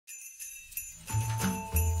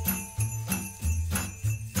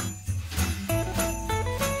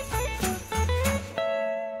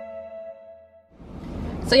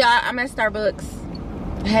So y'all, I'm at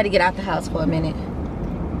Starbucks. I had to get out the house for a minute.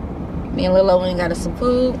 Me and Lil Owen got us some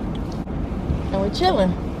food, and we're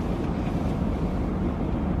chilling.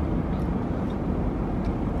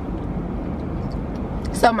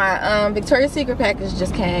 So my Victoria's Secret package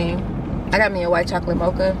just came. I got me a white chocolate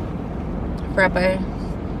mocha frappe.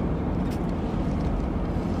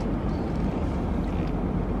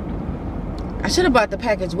 I should have brought the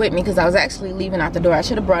package with me because I was actually leaving out the door. I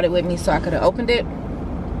should have brought it with me so I could have opened it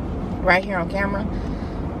right here on camera.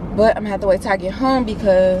 But I'm gonna have to wait till I get home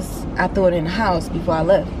because I threw it in the house before I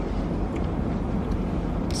left.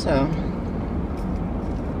 So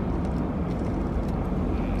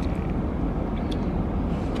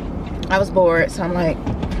I was bored, so I'm like,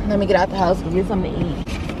 let me get out the house and get something to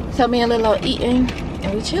eat. So me and Lilo eating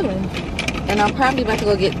and we chilling. And I'm probably about to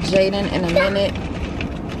go get Jaden in a minute.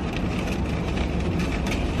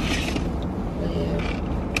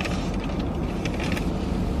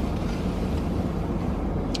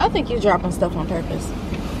 I think you're dropping stuff on purpose.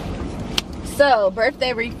 So,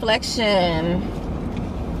 birthday reflection.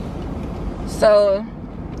 So,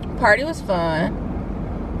 party was fun.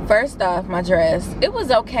 First off, my dress. It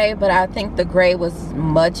was okay, but I think the gray was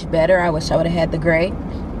much better. I wish I would have had the gray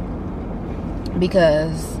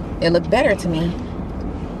because it looked better to me.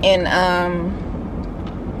 And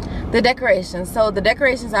the decorations. So, the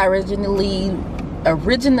decorations I originally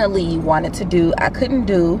wanted to do, I couldn't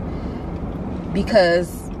do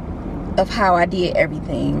because of how I did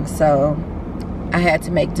everything. So I had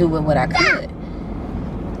to make do with what I could.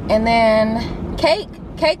 And then cake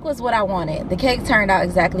was what I wanted. The cake turned out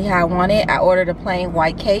exactly how I wanted. I ordered a plain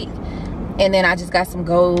white cake, and then I just got some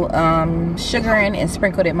gold sugaring and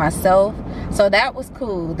sprinkled it myself. So that was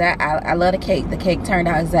cool. That I love the cake. The cake turned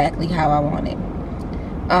out exactly how I wanted.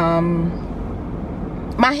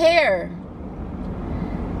 My hair.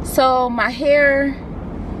 So my hair,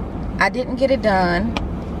 I didn't get it done.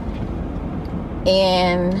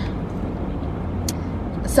 And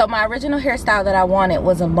so my original hairstyle that I wanted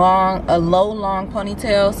was a low long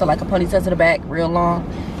ponytail, so like a ponytail to the back, real long,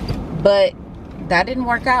 but that didn't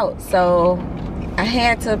work out. So I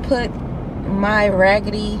had to put my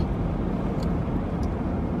raggedy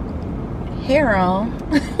hair on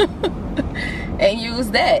and use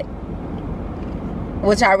that,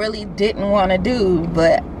 which I really didn't want to do,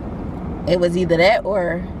 but it was either that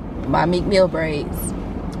or my Meek Mill braids.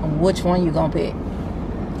 Which one you gonna pick?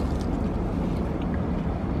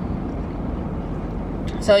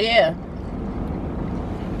 So yeah.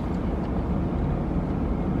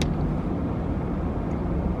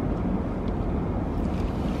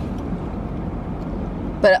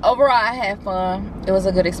 But overall, I had fun. It was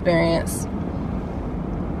a good experience.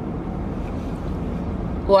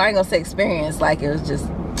 Well, I ain't gonna say experience, like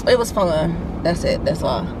it was fun. That's it, that's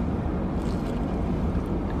all.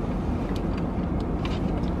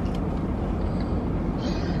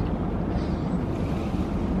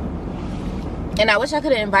 And I wish I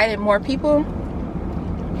could have invited more people,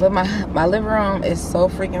 but my living room is so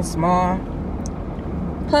freaking small.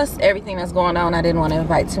 Plus everything that's going on, I didn't want to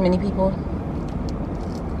invite too many people.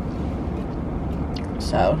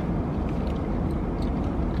 So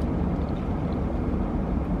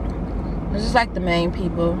it's just like the main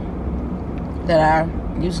people that I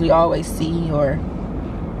usually always see, or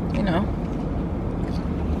you know.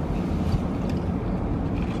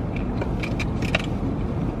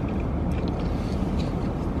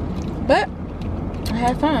 But I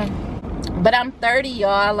had fun. But I'm 30,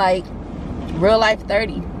 y'all, like real life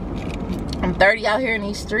 30. I'm 30 out here in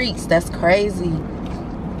these streets. That's crazy.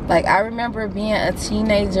 Like, I remember being a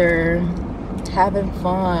teenager, having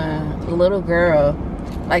fun, a little girl.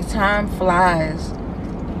 Like, time flies.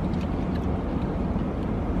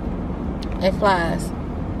 It flies.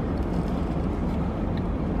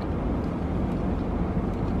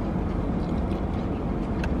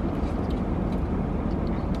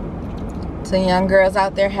 So young girls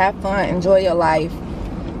out there, have fun, enjoy your life.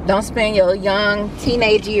 Don't spend your young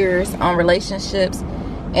teenage years on relationships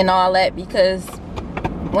and all that, because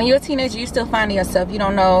when you're a teenager, you still finding yourself. You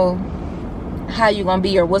don't know how you're gonna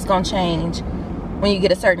be or what's gonna change when you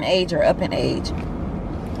get a certain age or up in age.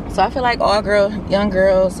 So I feel like all young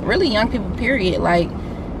girls, really young people period, like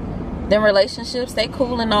them relationships, they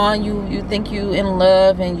cool and all, you think you in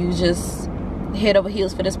love and you just head over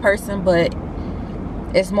heels for this person, but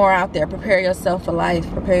it's more out there. Prepare yourself for life.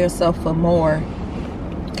 Prepare yourself for more.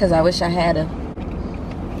 Because I wish I had a.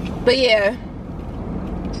 But yeah.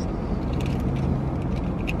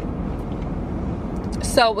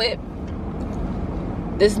 So with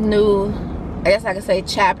this new, I guess I could say,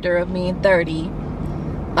 chapter of being 30,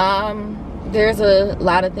 there's a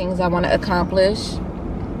lot of things I want to accomplish.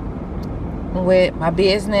 with my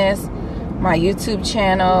business, my YouTube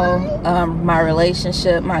channel, my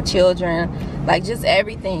relationship, my children, like just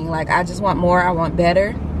everything. Like I just want more, I want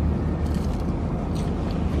better.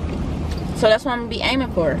 So that's what I'm gonna be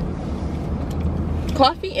aiming for.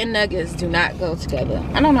 Coffee and nuggets do not go together.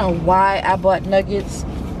 I don't know why I bought nuggets.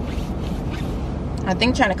 I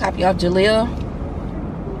think trying to copy off Jaleel,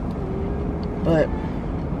 but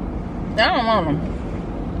I don't want them.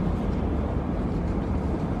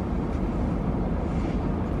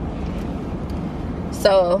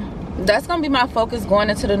 So that's gonna be my focus going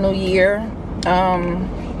into the new year.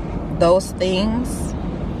 Those things,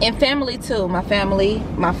 and family too. My family,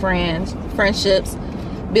 my friends, friendships,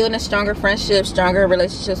 building stronger friendships, stronger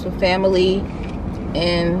relationships with family,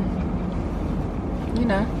 and you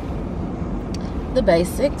know, the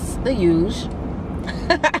basics, the huge.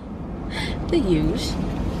 The huge.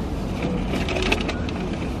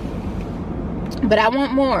 But I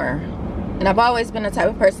want more, and I've always been the type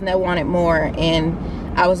of person that wanted more, and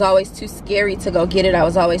I was always too scary to go get it. I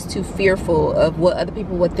was always too fearful of what other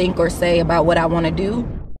people would think or say about what I want to do.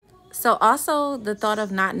 So also the thought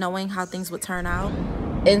of not knowing how things would turn out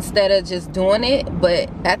instead of just doing it. But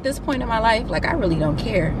at this point in my life, like, I really don't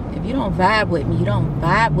care. If you don't vibe with me, you don't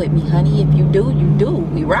vibe with me, honey. If you do, you do.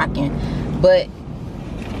 We rocking. But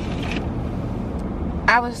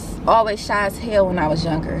I was always shy as hell when I was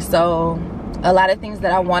younger. So a lot of things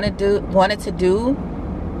that I wanted to do,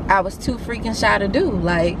 I was too freaking shy to do.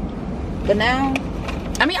 Like, but now,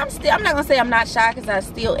 I mean, I'm not gonna say I'm not shy, because I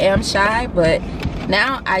still am shy, but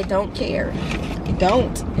now I don't care. If you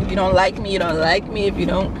don't like me, you don't like me. If you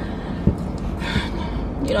don't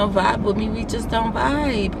vibe with me, we just don't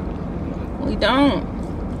vibe. We don't.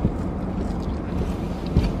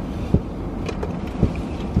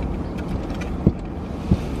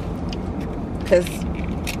 Because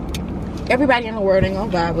everybody in the world ain't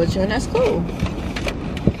gonna vibe with you, and that's cool.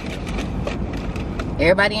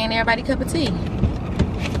 Everybody ain't everybody cup of tea,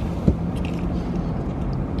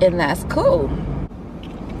 and that's cool.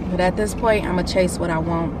 But at this point, I'm gonna chase what I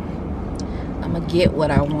want. I'm gonna get what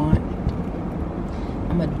I want.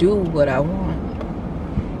 I'm gonna do what I want,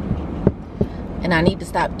 and I need to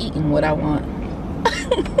stop eating what I want.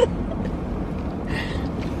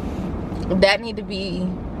 That need to be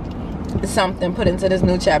something put into this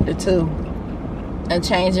new chapter too. A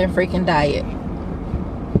change in freaking diet.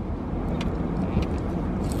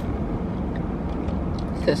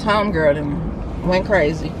 Cause homegirl done went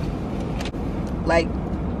crazy. Like,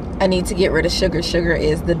 I need to get rid of sugar. Sugar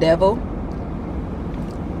is the devil,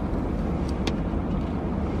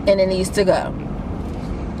 and it needs to go.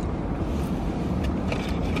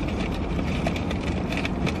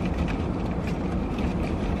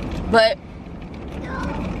 But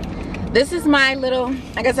this is my little,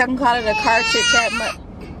 I guess I can call it a car chit chat.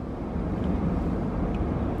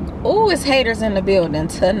 Oh, it's haters in the building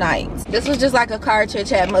tonight. This was just like a car chit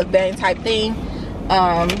chat mukbang type thing.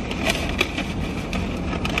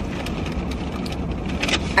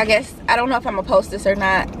 I guess, I don't know if I'm gonna post this or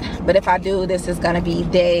not, but if I do, this is gonna be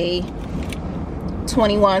day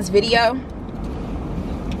 21's video.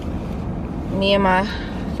 Me and my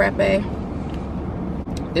frappe.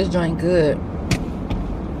 This joint good.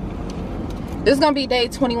 This is gonna be day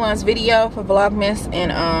 21's video for Vlogmas,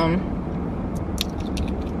 and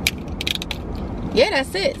yeah,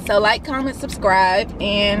 that's it. So like, comment, subscribe,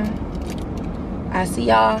 and I see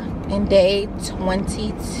y'all in day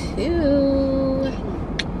 22.